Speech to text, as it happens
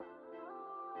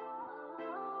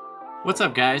What's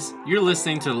up, guys? You're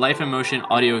listening to the Life in Motion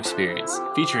audio experience,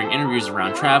 featuring interviews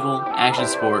around travel, action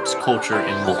sports, culture,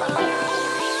 and more.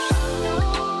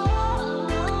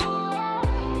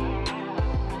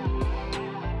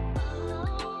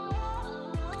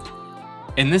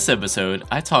 In this episode,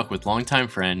 I talk with longtime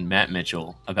friend Matt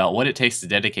Mitchell about what it takes to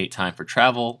dedicate time for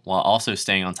travel while also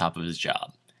staying on top of his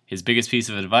job. His biggest piece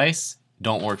of advice: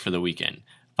 don't work for the weekend.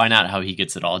 Find out how he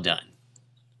gets it all done.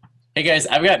 Hey guys,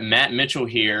 I've got Matt Mitchell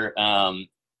here.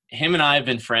 Him and I have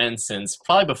been friends since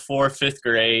probably before fifth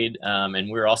grade, and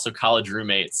we were also college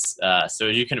roommates. So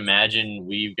as you can imagine,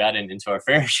 we've gotten into our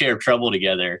fair share of trouble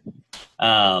together.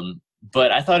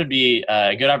 But I thought it'd be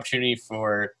a good opportunity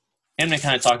for him to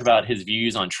kind of talk about his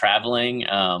views on traveling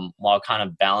while kind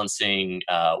of balancing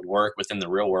work within the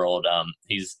real world.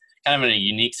 He's kind of in a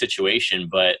unique situation,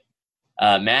 but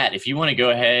Matt, if you want to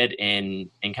go ahead and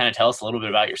kind of tell us a little bit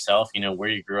about yourself, you know, where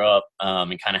you grew up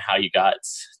and kind of how you got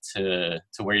to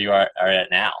where you are at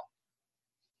now.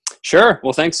 Sure.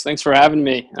 Well, thanks for having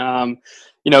me.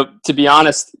 To be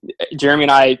honest, Jeremy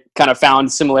and I kind of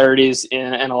found similarities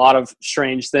in a lot of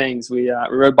strange things. We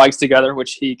rode bikes together,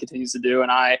 which he continues to do,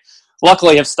 and I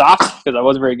luckily have stopped because I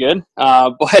wasn't very good.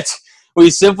 But we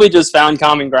simply just found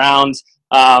common ground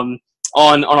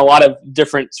on a lot of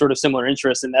different sort of similar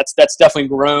interests, and that's definitely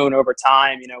grown over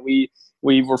time. You know, we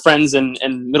were friends in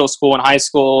middle school and high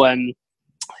school, and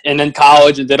then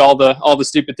college, and did all the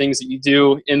stupid things that you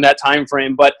do in that time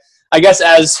frame. But I guess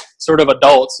as sort of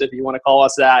adults, if you want to call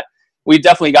us that, we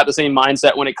definitely got the same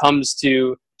mindset when it comes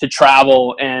to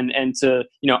travel and to,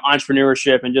 you know,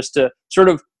 entrepreneurship, and just to sort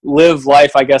of live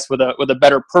life, I guess, with a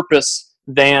better purpose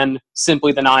than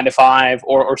simply the 9 to 5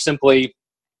 or simply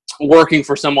working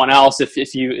for someone else, if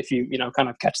you kind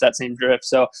of catch that same drift.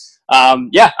 So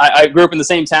I grew up in the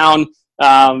same town,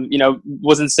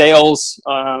 was in sales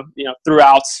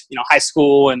throughout high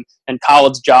school and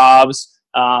college jobs,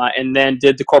 and then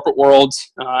did the corporate world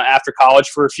after college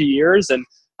for a few years, and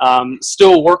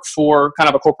still work for kind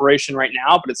of a corporation right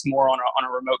now, but it's more on a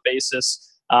remote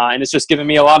basis, and it's just given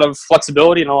me a lot of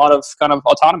flexibility and a lot of kind of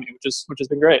autonomy, which has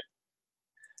been great.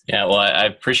 Yeah, well, I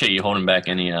appreciate you holding back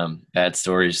any bad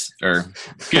stories, or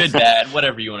good, bad,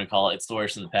 whatever you want to call it,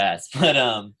 stories from the past. But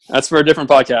that's for a different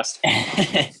podcast.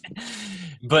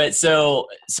 But so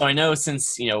I know,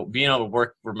 since being able to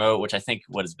work remote, which I think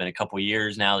has been a couple of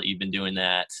years now that you've been doing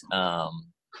that,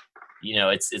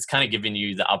 it's kind of giving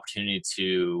you the opportunity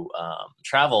to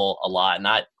travel a lot,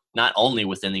 not only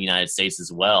within the United States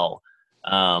as well.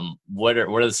 What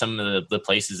are some of the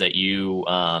places that you've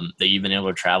been able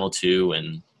to travel to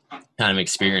and kind of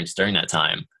experience during that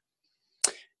time?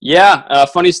 Yeah,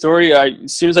 funny story.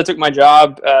 As soon as I took my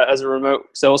job as a remote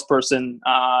salesperson,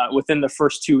 within the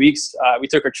first 2 weeks, we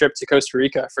took a trip to Costa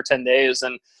Rica for 10 days,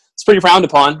 and it's pretty frowned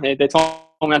upon. They told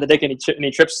me not to take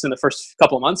any trips in the first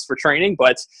couple of months for training,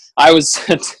 but I was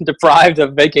deprived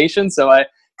of vacation, so I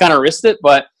kind of risked it.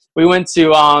 But we went to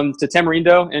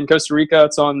Tamarindo in Costa Rica.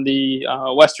 It's on the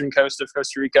western coast of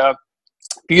Costa Rica.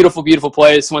 Beautiful, beautiful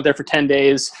place. Went there for 10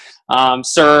 days,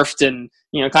 surfed, and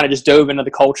kind of just dove into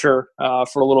the culture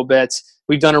for a little bit.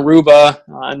 We've done Aruba,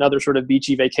 another sort of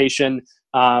beachy vacation.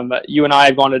 You and I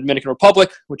have gone to Dominican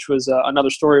Republic, which was another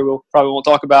story we'll probably won't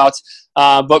talk about.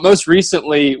 But most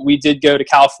recently, we did go to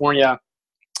California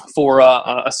for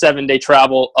a 7-day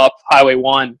travel up Highway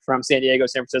 1 from San Diego,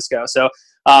 San Francisco. So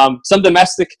some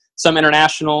domestic, some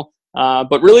international,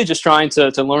 but really just trying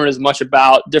to learn as much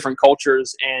about different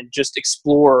cultures and just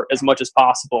explore as much as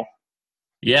possible.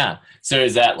 Yeah. So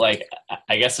is that, like,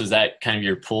 I guess, was that kind of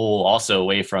your pull also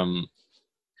away from,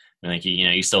 like,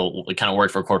 you still kind of work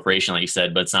for a corporation, like you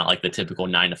said, but it's not like the typical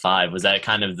 9 to 5. Was that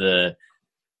kind of the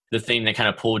thing that kind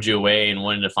of pulled you away and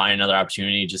wanted to find another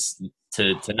opportunity, just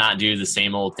to not do the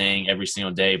same old thing every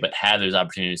single day, but have those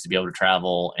opportunities to be able to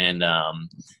travel and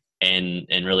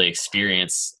really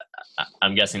experience?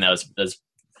 I'm guessing that was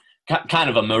kind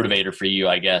of a motivator for you,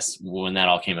 I guess, when that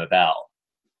all came about.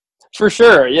 For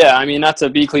sure. Yeah. I mean, not to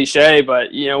be cliche, but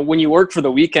when you work for the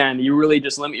weekend, you really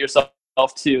just limit yourself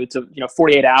to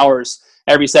 48 hours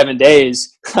every 7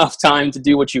 days of time to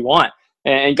do what you want.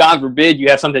 And God forbid you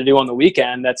have something to do on the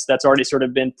weekend that's already sort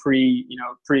of been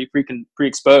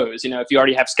pre-exposed, if you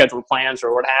already have scheduled plans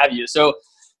or what have you. So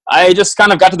I just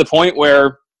kind of got to the point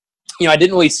where, I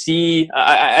didn't really see,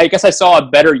 I guess I saw a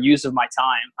better use of my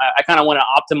time. I kind of want to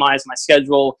optimize my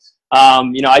schedule.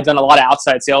 I've done a lot of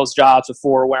outside sales jobs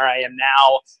before where I am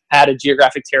now, had a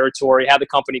geographic territory, had the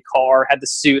company car, had the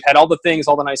suit, had all the things,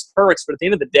 all the nice perks. But at the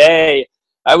end of the day,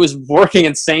 I was working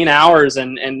insane hours,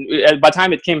 and by the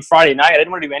time it came Friday night, I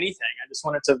didn't want to do anything. I just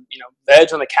wanted to,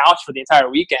 veg on the couch for the entire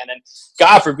weekend, and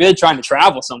God forbid trying to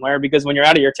travel somewhere, because when you're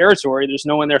out of your territory, there's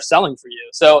no one there selling for you.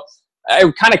 So I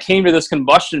kind of came to this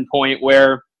combustion point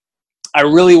where I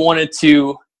really wanted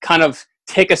to kind of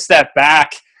take a step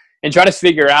back and try to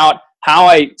figure out how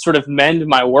I sort of mend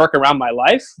my work around my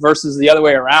life versus the other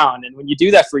way around. And when you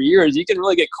do that for years, you can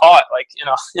really get caught like in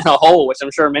a hole, which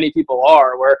I'm sure many people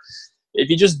are, where if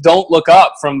you just don't look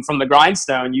up from the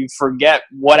grindstone, you forget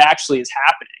what actually is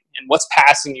happening and what's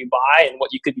passing you by and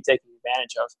what you could be taking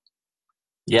advantage of.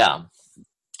 Yeah.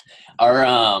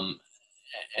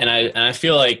 And I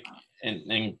feel like,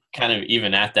 and kind of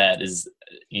even at that is,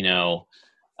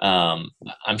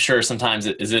 I'm sure sometimes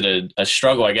is it a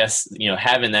struggle, I guess,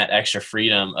 having that extra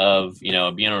freedom of, being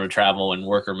able to travel and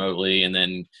work remotely and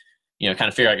then, kind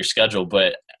of figure out your schedule.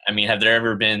 But I mean, have there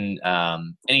ever been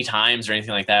any times or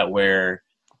anything like that where,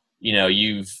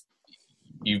 you've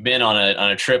been on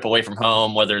a trip away from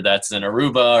home, whether that's in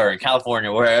Aruba or in California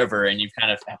or wherever, and you've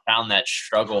kind of found that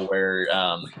struggle where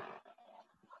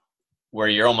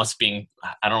you're almost being,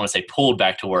 I don't want to say pulled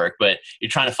back to work, but you're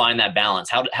trying to find that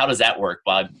balance. How does that work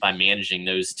by managing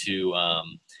those two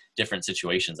different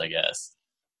situations, I guess?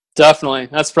 Definitely.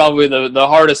 That's probably the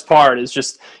hardest part is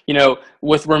just,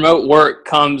 with remote work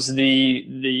comes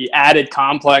the added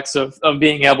complex of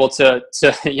being able to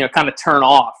kind of turn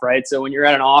off, right? So when you're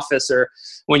at an office or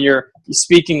when you're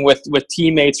speaking with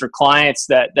teammates or clients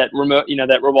that remote,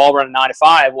 that revolve around 9 to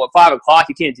 5, well, at 5 o'clock,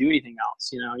 you can't do anything else.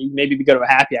 You maybe go to a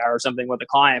happy hour or something with a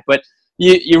client, but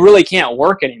you really can't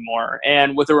work anymore.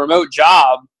 And with a remote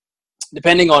job,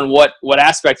 depending on what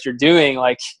aspect you're doing,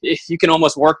 like you can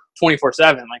almost work 24/7.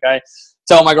 Like I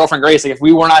tell my girlfriend Grace, like if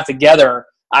we were not together,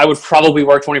 I would probably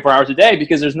work 24 hours a day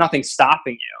because there's nothing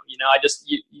stopping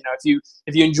you.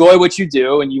 If you enjoy what you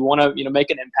do and you want to, make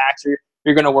an impact,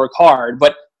 you're going to work hard.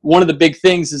 But one of the big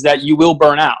things is that you will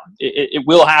burn out. It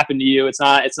will happen to you. It's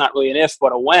not really an if,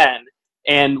 but a when.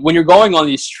 And when you're going on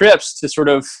these trips to sort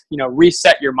of,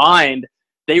 reset your mind,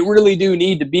 they really do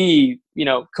need to be,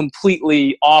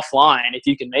 completely offline if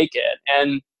you can make it.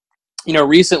 And,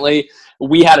 recently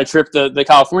we had a trip, the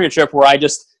California trip, where I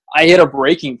hit a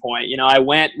breaking point. I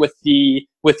went with the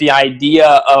idea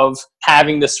of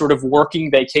having this sort of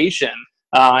working vacation.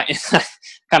 And I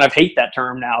kind of hate that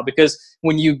term now, because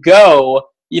when you go,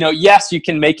 yes, you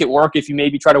can make it work if you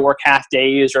maybe try to work half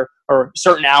days or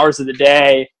certain hours of the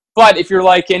day. But if you're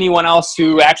like anyone else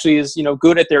who actually is,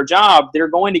 good at their job, they're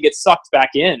going to get sucked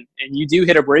back in, and you do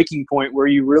hit a breaking point where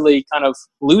you really kind of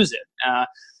lose it.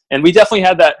 And we definitely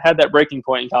had that breaking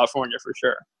point in California for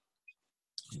sure.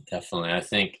 Definitely, I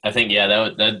think yeah,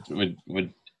 that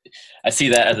would I see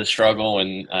that as a struggle,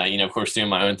 and of course, doing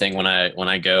my own thing when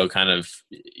I go, kind of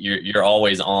you're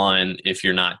always on if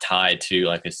you're not tied to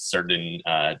like a certain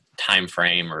time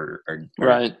frame or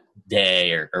right.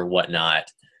 day or whatnot.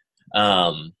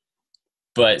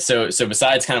 But so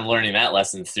besides kind of learning that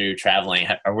lesson through traveling,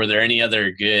 were there any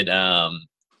other good,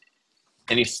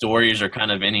 any stories or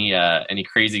kind of any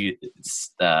crazy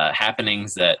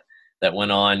happenings that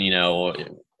went on,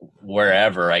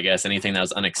 wherever, I guess, anything that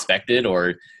was unexpected,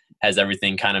 or has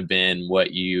everything kind of been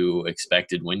what you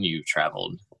expected when you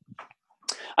traveled?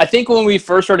 I think when we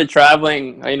first started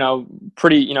traveling,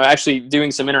 actually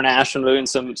doing some international, doing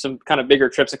some kind of bigger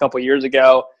trips a couple of years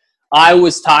ago, I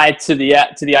was tied to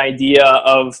the idea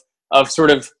of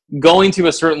sort of going to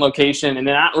a certain location and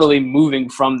not really moving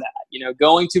from that.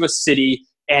 Going to a city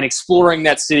and exploring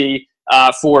that city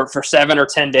for 7 or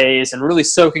 10 days and really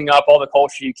soaking up all the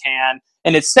culture you can.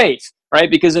 And it's safe,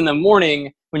 right? Because in the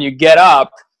morning when you get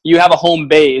up, you have a home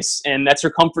base, and that's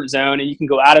your comfort zone, and you can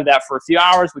go out of that for a few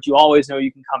hours, but you always know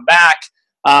you can come back.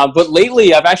 But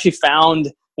lately, I've actually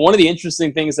found one of the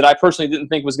interesting things that I personally didn't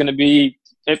think was going to be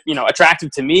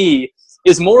attractive to me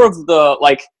is more of the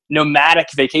like nomadic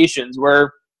vacations,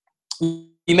 where you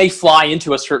may fly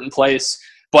into a certain place,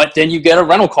 but then you get a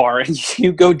rental car and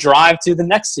you go drive to the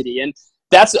next city. And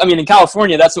in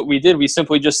California, that's what we did. We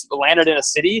simply just landed in a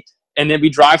city, and then we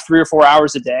drive 3 or 4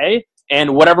 hours a day,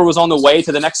 and whatever was on the way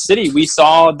to the next city, we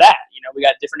saw that. We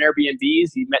got different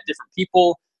Airbnbs, we met different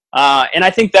people. And I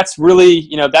think that's really,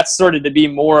 that's started to be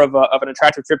more of an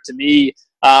attractive trip to me,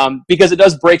 because it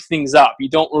does break things up. You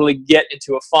don't really get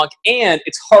into a funk, and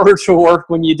it's harder to work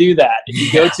when you do that. If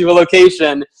you go to a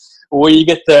location where you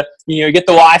get the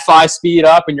Wi-Fi speed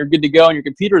up and you're good to go and your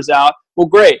computer's out, well,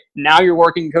 great. Now you're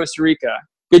working in Costa Rica.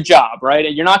 Good job, right?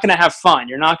 And you're not going to have fun.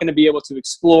 You're not going to be able to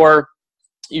explore.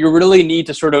 You really need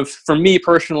to sort of, for me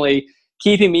personally,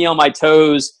 keeping me on my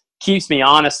toes keeps me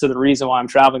honest to the reason why I'm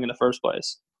traveling in the first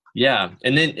place. Yeah.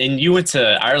 And you went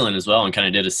to Ireland as well and kind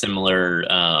of did a similar,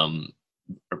 I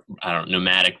don't know,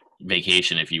 nomadic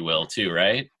vacation, if you will, too,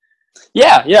 right?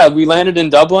 Yeah. We landed in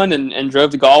Dublin and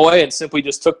drove to Galway and simply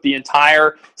just took the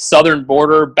entire southern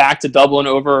border back to Dublin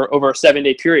over a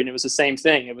 7-day period. And it was the same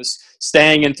thing. It was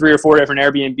staying in 3 or 4 different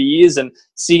Airbnbs and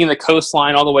seeing the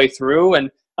coastline all the way through.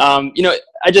 And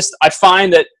I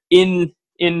find that in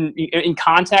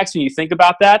context, when you think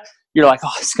about that, you're like,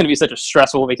 oh, it's going to be such a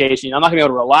stressful vacation. I'm not going to be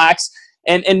able to relax.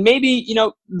 And maybe,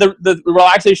 the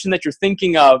relaxation that you're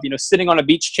thinking of, sitting on a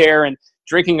beach chair and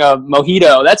drinking a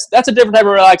mojito, that's a different type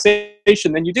of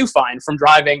relaxation than you do find from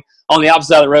driving on the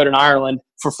opposite side of the road in Ireland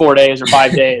for 4 days or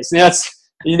 5 days. And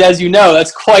as you know,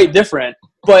 that's quite different.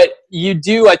 But you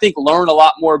do, I think, learn a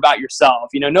lot more about yourself.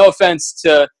 No offense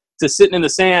to sitting in the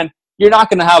sand, you're not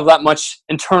going to have that much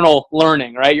internal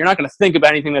learning, right? You're not going to think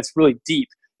about anything that's really deep.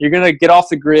 You're going to get off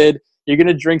the grid. You're going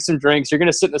to drink some drinks. You're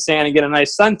going to sit in the sand and get a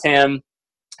nice suntan.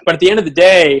 But at the end of the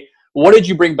day, what did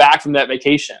you bring back from that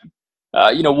vacation?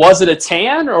 Was it a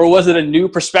tan or was it a new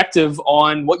perspective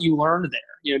on what you learned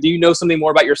there? Do you know something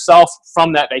more about yourself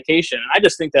from that vacation? And I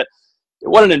just think that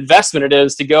what an investment it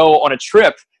is to go on a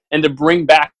trip and to bring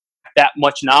back that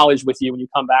much knowledge with you when you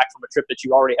come back from a trip that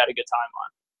you already had a good time on.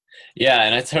 Yeah,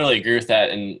 and I totally agree with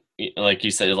that. And like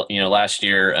you said, last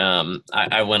year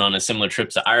I went on a similar trip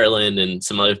to Ireland and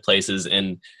some other places.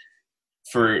 And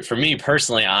for me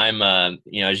personally, I'm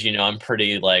as you know, I'm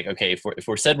pretty like, okay, if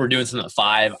we're said we're doing something at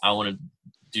 5, I want to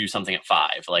do something at 5.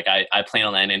 Like I plan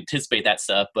on that and anticipate that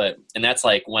stuff. And that's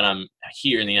like when I'm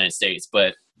here in the United States.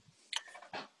 But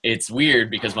it's weird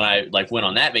because when I went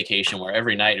on that vacation where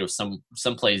every night it was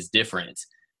someplace different.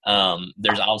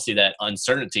 There's obviously that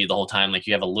uncertainty the whole time. Like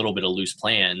you have a little bit of loose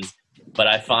plans, but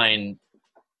I find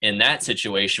in that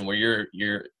situation where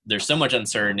there's so much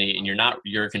uncertainty and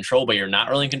you're in control, but you're not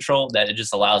really in control, that it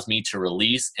just allows me to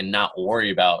release and not worry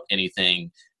about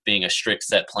anything being a strict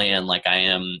set plan. Like I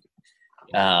am,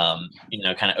 kind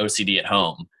of OCD at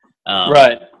home.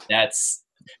 Right. That's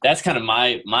kind of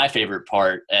my favorite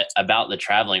part about the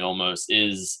traveling almost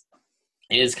is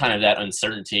kind of that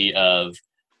uncertainty of,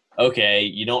 okay,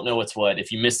 you don't know what's what.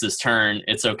 If you miss this turn,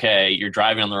 it's okay. You're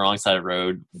driving on the wrong side of the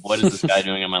road. What is this guy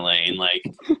doing in my lane? Like,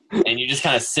 and you just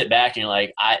kind of sit back and you're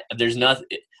like, there's nothing.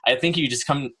 I think you just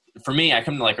for me, I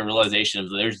come to like a realization of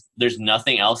there's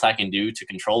nothing else I can do to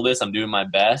control this. I'm doing my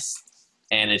best.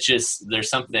 And it's just, there's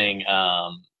something, I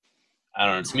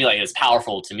don't know, to me, like it's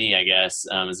powerful to me, I guess,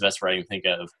 is the best word I can think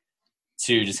of,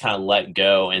 to just kind of let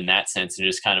go in that sense and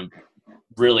just kind of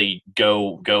really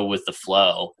go with the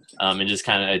flow, and just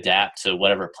kind of adapt to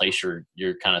whatever place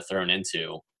you're kind of thrown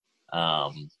into.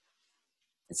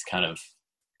 It's kind of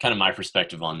my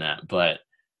perspective on that.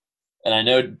 And I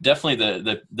know definitely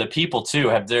the people too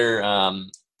have their,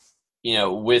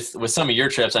 with some of your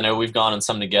trips, I know we've gone on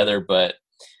some together, but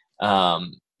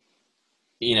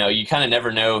you kind of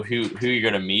never know who you're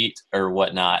going to meet or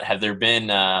whatnot. Have there been,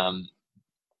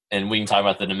 and we can talk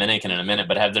about the Dominican in a minute,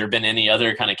 but have there been any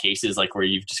other kind of cases like where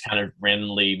you've just kind of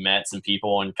randomly met some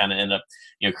people and kind of end up,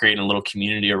 creating a little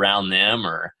community around them?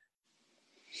 Or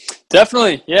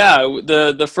definitely, yeah.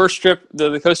 The first trip,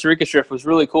 the Costa Rica trip, was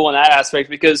really cool in that aspect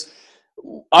because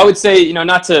I would say,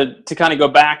 not to kind of go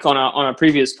back on a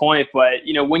previous point, but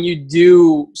when you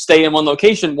do stay in one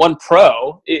location, one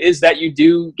pro is that you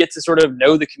do get to sort of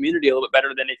know the community a little bit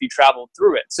better than if you traveled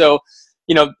through it. So,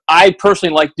 I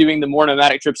personally like doing the more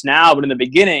nomadic trips now, but in the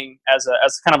beginning, as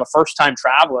kind of a first-time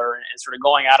traveler and sort of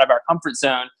going out of our comfort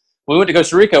zone, when we went to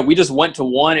Costa Rica, we just went to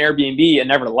one Airbnb and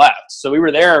never left. So we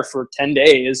were there for 10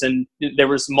 days, and there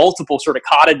was multiple sort of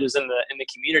cottages in the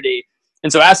community.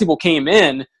 And so as people came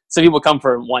in, some people come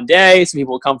for one day, some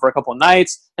people come for a couple of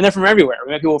nights, and they're from everywhere.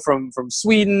 We met people from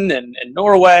Sweden and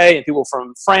Norway, and people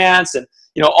from France, and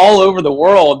all over the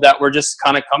world that were just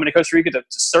kind of coming to Costa Rica to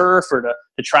surf or to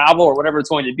travel or whatever it's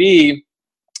going to be.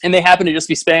 And they happened to just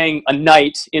be staying a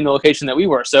night in the location that we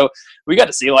were. So we got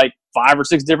to see like 5 or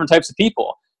 6 different types of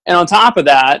people. And on top of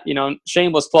that,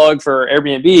 shameless plug for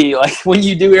Airbnb, like when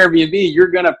you do Airbnb, you're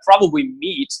going to probably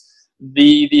meet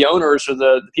the owners or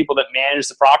the people that manage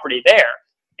the property there.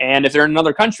 And if they're in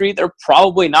another country, they're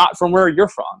probably not from where you're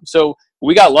from. So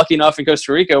we got lucky enough in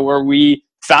Costa Rica where we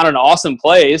found an awesome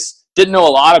place. Didn't know a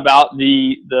lot about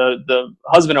the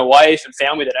husband and wife and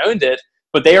family that owned it,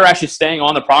 but they are actually staying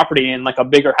on the property in like a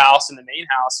bigger house in the main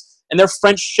house. And they're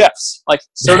French chefs, like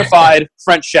certified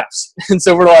French chefs. And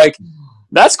so we're like,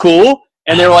 that's cool.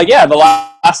 And they were like, yeah, the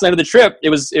last night of the trip, it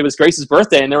was Grace's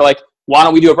birthday. And they were like, why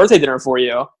don't we do a birthday dinner for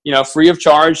you? Free of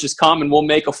charge, just come and we'll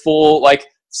make a full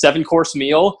 7-course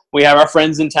meal. We have our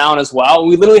friends in town as well.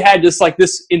 We literally had just like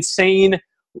this insane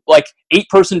like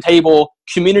 8-person table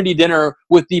community dinner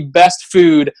with the best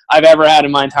food I've ever had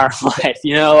in my entire life.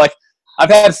 You know, like I've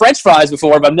had French fries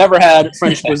before, but I've never had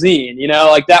French cuisine. You know,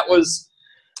 like that was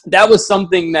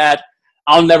something that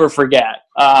I'll never forget.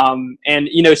 And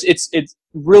you know, it's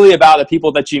really about the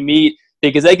people that you meet,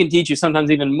 because they can teach you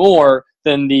sometimes even more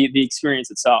than the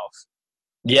experience itself.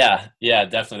 Yeah,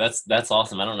 definitely. That's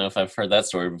awesome. I don't know if I've heard that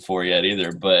story before yet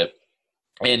either, but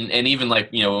and even like,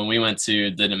 you know, when we went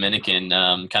to the Dominican,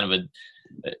 kind of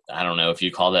I don't know if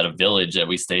you call that a village that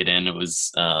we stayed in. It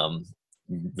was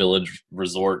village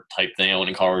resort type thing. I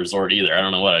wouldn't call it a resort either. I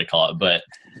don't know what I'd call it, but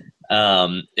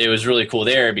it was really cool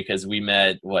there because we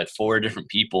met 4 different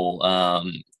people.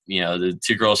 You know, the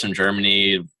 2 girls from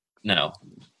Germany. No,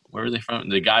 where were they from?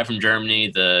 The guy from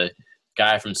Germany, the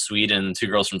guy from Sweden, 2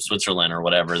 girls from Switzerland or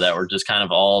whatever, that were just kind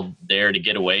of all there to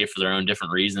get away for their own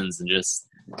different reasons. And just,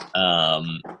 I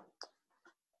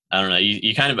don't know,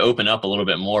 you kind of open up a little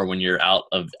bit more when you're out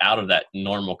of that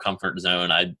normal comfort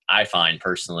zone. I find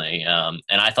personally, and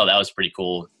I thought that was pretty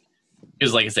cool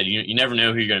because, like I said, you never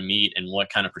know who you're going to meet and what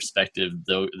kind of perspective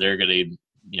they're going to,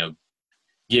 you know,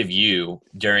 give you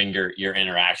during your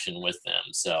interaction with them.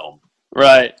 So.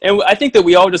 Right. And I think that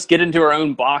we all just get into our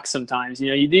own box sometimes. You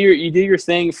know, you do your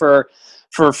thing for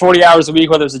 40 hours a week,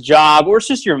 whether it's a job or it's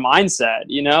just your mindset,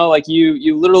 you know, like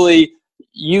you literally,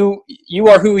 you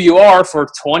are who you are for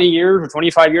 20 years or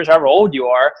 25 years, however old you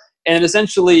are. And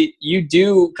essentially you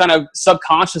do kind of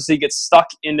subconsciously get stuck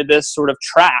into this sort of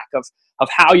track of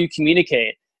how you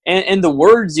communicate and the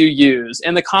words you use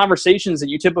and the conversations that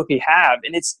you typically have.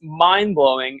 And it's mind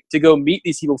blowing to go meet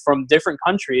these people from different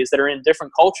countries that are in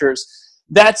different cultures.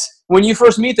 That's when you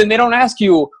first meet them, they don't ask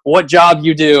you what job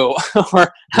you do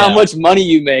or how much money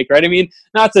you make, right? I mean,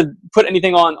 not to put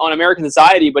anything on American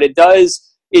society, but it does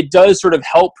sort of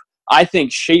help, I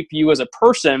think, shape you as a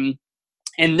person.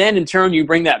 And then in turn, you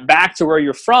bring that back to where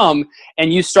you're from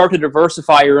and you start to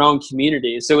diversify your own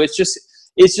community. So it's just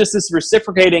this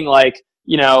reciprocating, like,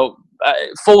 you know,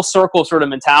 full circle sort of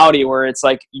mentality where it's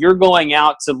like you're going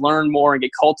out to learn more and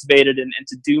get cultivated and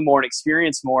to do more and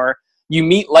experience more. You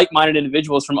meet like-minded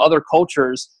individuals from other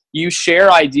cultures, you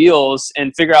share ideals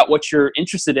and figure out what you're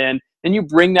interested in, and you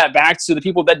bring that back to the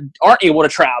people that aren't able to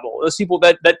travel, those people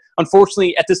that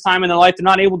unfortunately at this time in their life, they're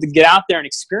not able to get out there and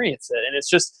experience it. And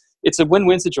it's a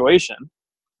win-win situation.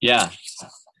 Yeah.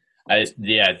 I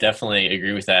definitely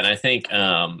agree with that. And I think,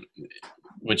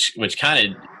 which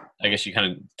kind of, I guess you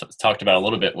kind of talked about a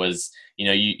little bit was, you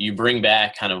know, you bring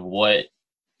back kind of what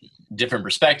different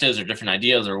perspectives or different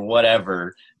ideas or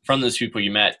whatever from those people you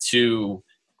met to,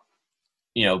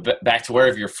 you know, back to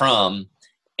wherever you're from,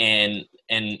 and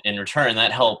in return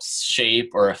that helps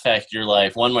shape or affect your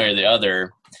life one way or the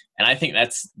other. And I think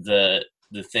that's the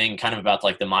thing kind of about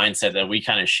like the mindset that we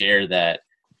kind of share, that,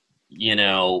 you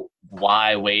know,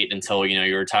 why wait until, you know,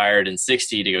 you're retired and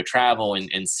 60 to go travel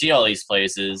and see all these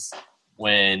places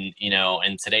when, you know,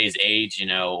 in today's age, you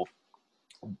know,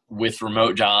 with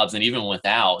remote jobs and even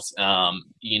without,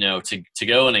 you know, to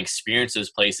go and experience those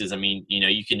places. I mean, you know,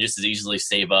 you can just as easily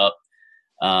save up,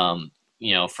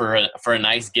 you know, for a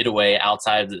nice getaway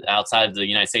outside of the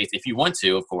United States, if you want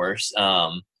to, of course,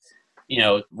 you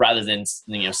know, rather than,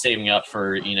 you know, saving up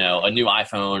for, you know, a new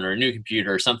iPhone or a new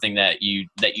computer or something that you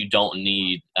don't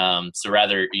need. So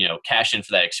rather, you know, cash in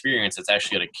for that experience that's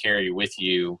actually going to carry with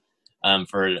you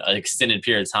for an extended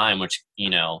period of time, which,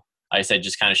 you know, like I said,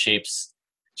 just kind of shapes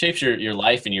your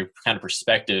life and your kind of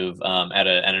perspective at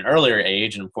an earlier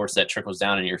age. And of course that trickles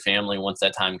down in your family once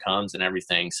that time comes and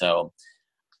everything. So,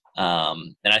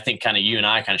 and I think kind of you and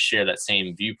I kind of share that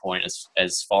same viewpoint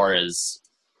as far as,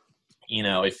 you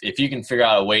know, if you can figure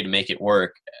out a way to make it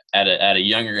work at a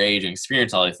younger age and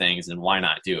experience all the things, then why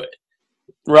not do it?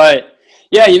 Right.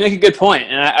 Yeah, you make a good point.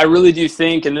 And I really do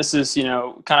think, and this is, you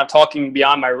know, kind of talking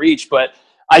beyond my reach, but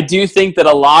I do think that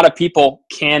a lot of people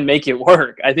can make it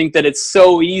work. I think that it's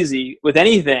so easy with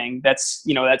anything that's,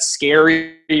 you know, that's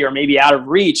scary or maybe out of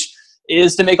reach,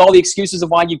 is to make all the excuses of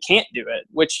why you can't do it,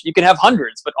 which you can have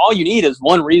hundreds, but all you need is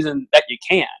one reason that you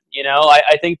can. You know,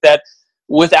 I think that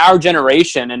with our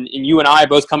generation and you and I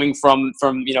both coming from,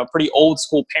 you know, pretty old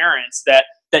school parents that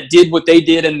did what they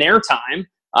did in their time.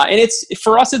 And it's,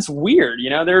 for us, it's weird. You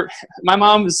know, my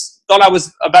mom thought I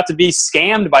was about to be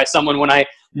scammed by someone when I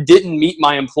didn't meet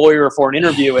my employer for an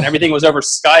interview and everything was over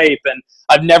Skype, and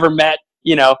I've never met,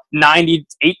 you know, 98%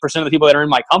 of the people that are in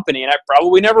my company, and I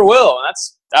probably never will. And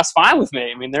that's fine with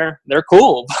me. I mean, they're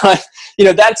cool, but you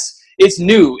know, it's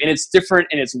new and it's different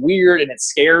and it's weird and it's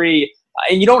scary.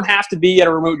 And you don't have to be at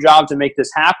a remote job to make this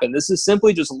happen. This is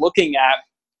simply just looking at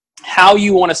how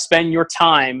you want to spend your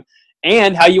time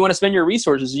and how you want to spend your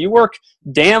resources. You work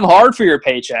damn hard for your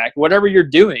paycheck, whatever you're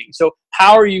doing. So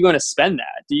how are you going to spend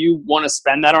that? Do you want to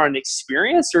spend that on an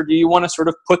experience, or do you want to sort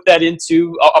of put that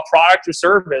into a product or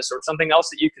service or something else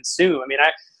that you consume? I mean,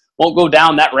 I won't go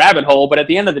down that rabbit hole, but at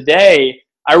the end of the day,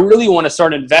 I really want to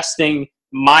start investing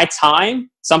my time,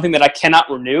 something that I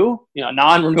cannot renew, a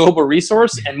non-renewable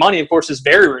resource, and money, of course, is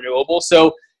very renewable.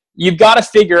 So you've got to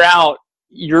figure out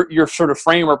your sort of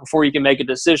framework before you can make a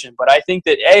decision. But I think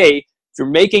that if you're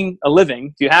making a living,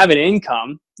 if you have an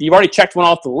income, you've already checked one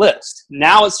off the list.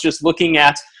 Now it's just looking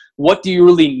at what do you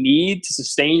really need to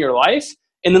sustain your life,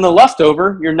 and then the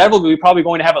leftover, you're inevitably probably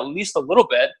going to have at least a little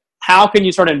bit. How can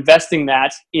you start investing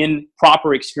that in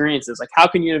proper experiences? Like, how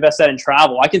can you invest that in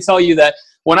travel? I can tell you that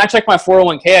when I check my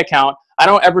 401k account, I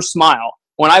don't ever smile.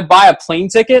 When I buy a plane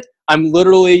ticket, I'm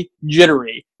literally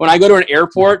jittery. When I go to an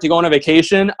airport to go on a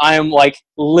vacation, I am like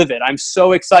livid. I'm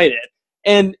so excited.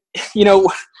 And,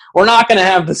 we're not going to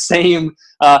have the same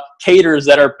caters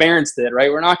that our parents did,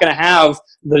 right? We're not going to have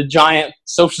the giant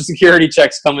Social Security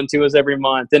checks coming to us every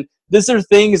month. And these are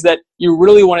things that you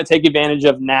really want to take advantage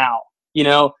of now.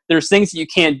 There's things that you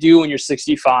can't do when you're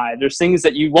 65. There's things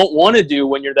that you won't want to do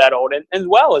when you're that old, and as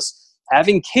well as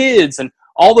having kids and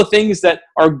all the things that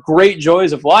are great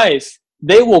joys of life.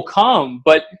 They will come,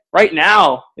 but right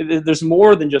now there's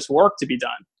more than just work to be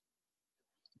done.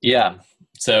 Yeah.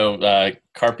 So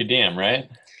carpe diem, right?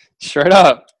 Straight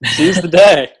up, seize the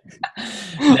day.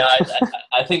 No,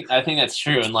 I think that's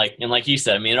true, and like you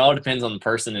said, I mean, it all depends on the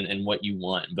person and what you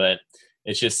want, but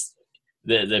it's just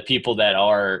the people that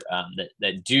are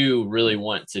that do really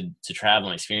want to travel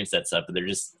and experience that stuff, but they're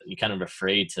just kind of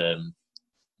afraid to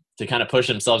kind of push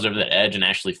themselves over the edge and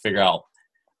actually figure out,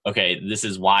 okay, this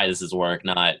is why this is work,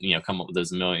 not come up with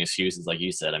those million excuses like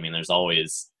you said. I mean, there's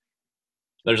always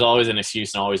an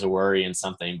excuse and always a worry and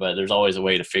something, but there's always a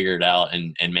way to figure it out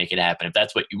and make it happen if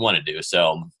that's what you want to do.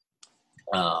 So,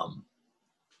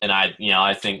 and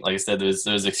I think, like I said,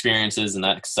 those experiences and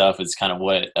that stuff is kind of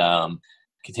what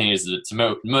continues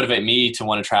to motivate me to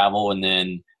want to travel. And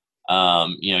then,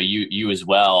 you as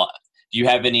well. Do you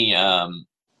have any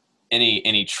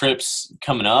trips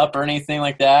coming up or anything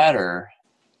like that, or?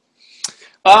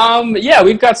 Yeah,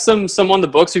 we've got some on the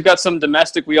books. We've got some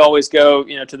domestic. We always go,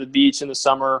 to the beach in the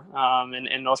summer,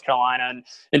 in North Carolina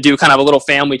and do kind of a little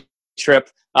family trip.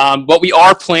 But we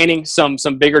are planning some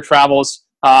bigger travels.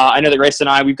 I know that Grace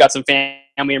and we've got some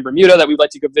family in Bermuda that we'd like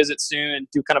to go visit soon and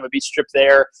do kind of a beach trip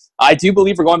there. I do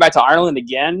believe we're going back to Ireland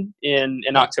again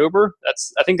in October.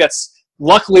 I think that's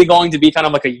luckily going to be kind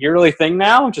of like a yearly thing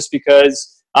now, just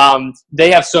because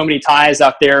they have so many ties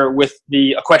out there with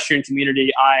the equestrian community.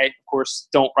 I, of course,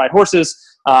 don't ride horses.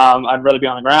 I'd rather be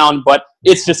on the ground, but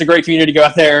it's just a great community to go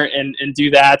out there and do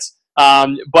that.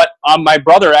 But my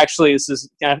brother, actually, this is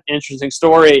kind of an interesting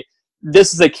story.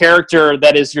 This is a character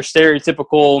that is your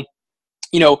stereotypical,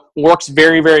 works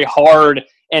very, very hard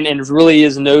and really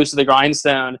is nose to the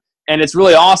grindstone. And it's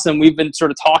really awesome. We've been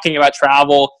sort of talking about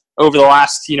travel over the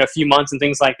last, few months and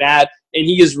things like that. And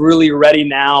he is really ready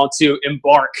now to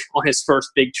embark on his first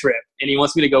big trip. And he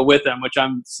wants me to go with him, which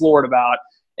I'm floored about.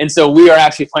 And so we are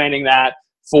actually planning that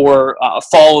for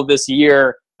fall of this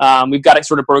year. We've got it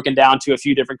sort of broken down to a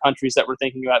few different countries that we're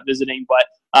thinking about visiting. But,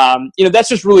 that's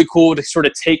just really cool to sort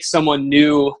of take someone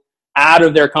new out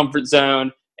of their comfort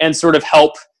zone and sort of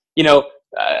help,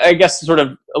 I guess sort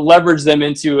of leverage them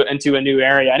into a new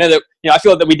area. I know that, I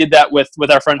feel that we did that with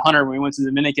our friend Hunter when we went to the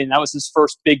Dominican. That was his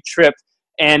first big trip.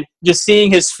 And just seeing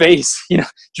his face,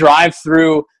 drive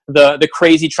through the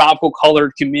crazy tropical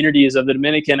colored communities of the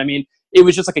Dominican. I mean, it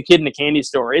was just like a kid in a candy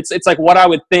store. It's like what I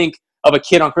would think of a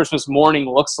kid on Christmas morning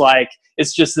looks like.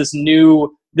 It's just this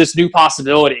new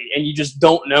possibility, and you just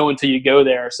don't know until you go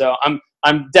there. So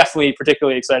I'm definitely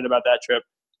particularly excited about that trip.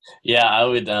 Yeah, I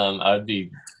would be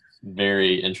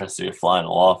very interested in flying a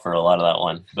wall for a lot of that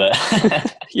one, but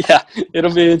yeah,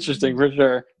 it'll be interesting for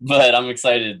sure. But I'm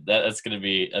excited. That's gonna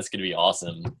be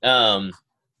awesome.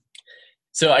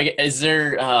 So is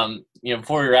there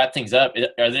before we wrap things up,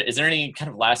 is there any kind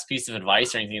of last piece of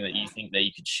advice or anything that you think that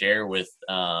you could share with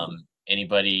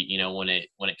anybody when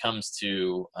it comes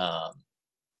to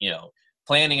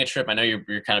planning a trip? I know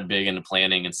you're kind of big into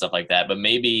planning and stuff like that, but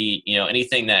maybe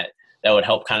anything that would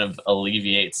help kind of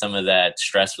alleviate some of that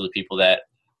stress for the people that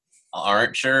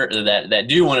aren't sure, that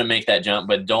do want to make that jump,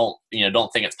 but don't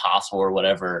think it's possible or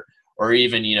whatever, or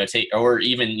even,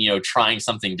 trying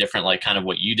something different, like kind of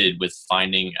what you did with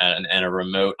finding a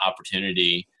remote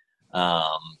opportunity,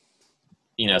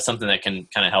 something that can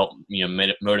kind of help,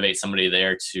 motivate somebody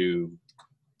there to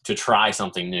try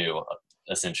something new,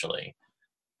 essentially.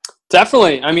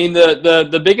 Definitely. I mean,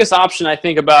 the biggest option I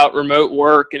think about remote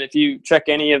work, and if you check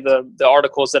any of the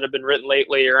articles that have been written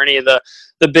lately, or any of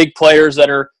the big players that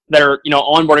are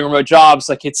onboarding remote jobs,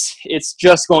 like it's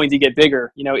just going to get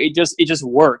bigger. It just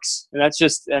works, and that's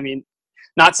just, I mean,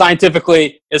 not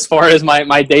scientifically as far as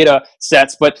my data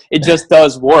sets, but it just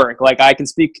does work. Like, I can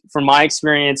speak from my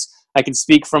experience. I can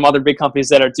speak from other big companies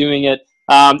that are doing it.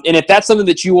 And if that's something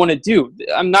that you want to do,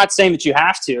 I'm not saying that you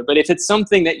have to, but if it's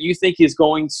something that you think is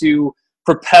going to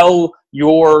propel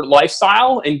your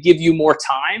lifestyle and give you more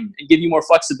time and give you more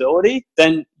flexibility,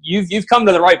 then you've come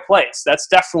to the right place. That's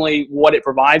definitely what it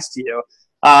provides to you.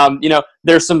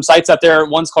 There's some sites out there.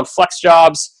 One's called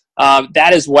FlexJobs.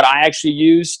 That is what I actually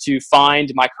use to find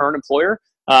my current employer.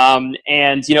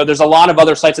 There's a lot of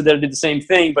other sites that did the same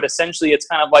thing, but essentially it's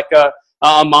kind of like a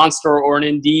Monster or an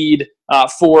Indeed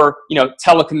for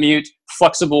telecommute,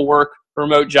 flexible work,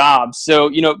 remote jobs. So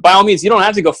by all means, you don't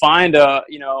have to go find a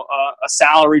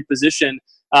salaried position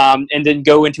and then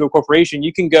go into a corporation.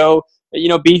 You can go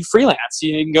be freelance.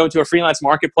 You can go into a freelance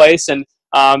marketplace and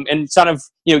sort of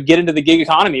get into the gig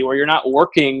economy, where you're not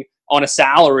working on a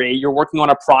salary. You're working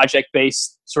on a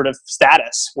project-based sort of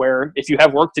status, where if you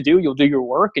have work to do, you'll do your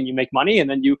work and you make money, and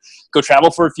then you go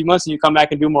travel for a few months and you come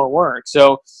back and do more work.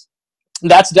 So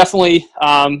that's definitely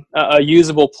a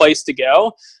usable place to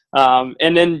go.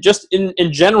 And then just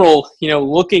in general,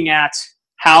 looking at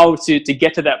how to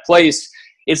get to that place,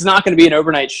 it's not going to be an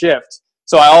overnight shift.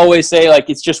 So I always say, like,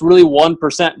 it's just really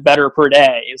 1% better per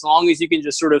day. As long as you can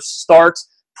just sort of start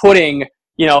putting,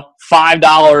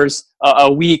 $5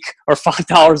 a week or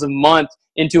 $5 a month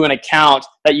into an account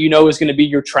that is going to be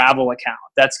your travel account.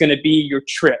 That's going to be your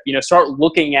trip. Start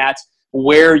looking at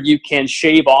where you can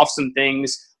shave off some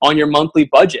things on your monthly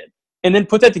budget, and then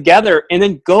put that together and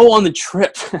then go on the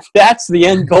trip. That's the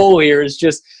end goal here, is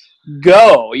just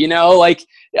go. Like,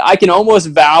 I can almost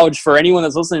vouch for anyone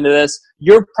that's listening to this,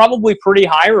 you're probably pretty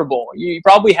hireable. You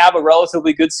probably have a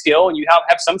relatively good skill, and you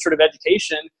have some sort of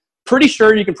education. Pretty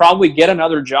sure you can probably get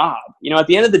another job. At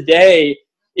the end of the day,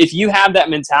 if you have that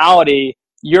mentality,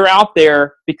 you're out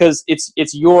there because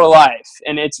it's your life.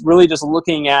 And it's really just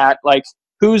looking at, like,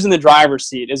 who's in the driver's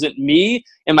seat? Is it me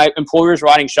and my employer's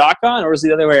riding shotgun, or is it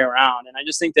the other way around? And I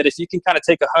just think that if you can kind of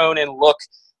take a hone and look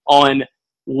on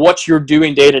what you're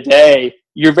doing day to day,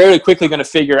 you're very quickly going to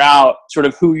figure out sort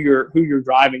of who you're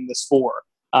driving this for.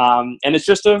 And it's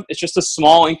just a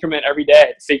small increment every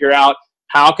day to figure out,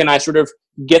 how can I sort of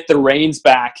get the reins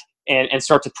back and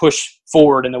start to push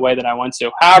forward in the way that I want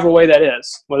to, however way that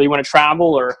is, whether you want to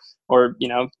travel or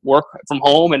work from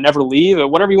home and never leave, or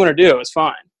whatever you want to do is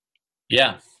fine.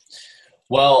 Yeah.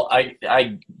 Well, I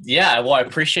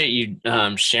appreciate you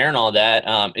sharing all that.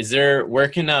 Where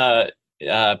can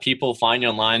people find you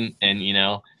online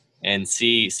and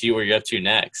see what you're up to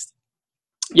next?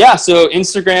 Yeah. So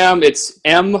Instagram, it's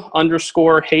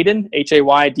M_Haydon,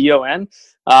 Haydon.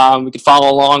 We could follow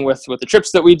along with the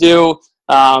trips that we do.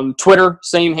 Twitter,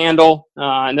 same handle.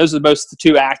 And those are the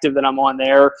two active that I'm on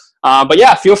there. But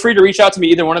yeah, feel free to reach out to me,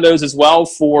 either one of those as well,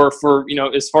 for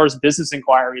as far as business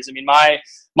inquiries. I mean,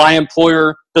 my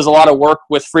employer does a lot of work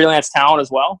with freelance talent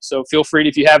as well. So feel free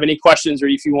if you have any questions, or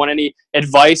if you want any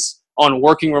advice on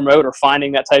working remote or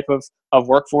finding that type of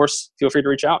workforce, feel free to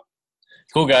reach out.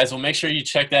 Cool, guys. Well, make sure you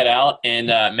check that out. And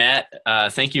Matt,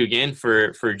 thank you again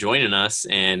for joining us.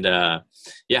 And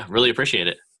really appreciate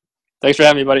it. Thanks for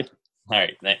having me, buddy. All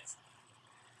right, thanks.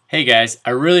 Hey guys,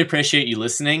 I really appreciate you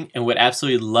listening, and would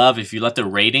absolutely love if you left a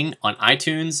rating on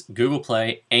iTunes, Google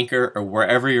Play, Anchor, or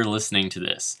wherever you're listening to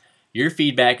this. Your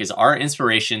feedback is our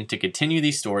inspiration to continue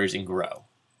these stories and grow.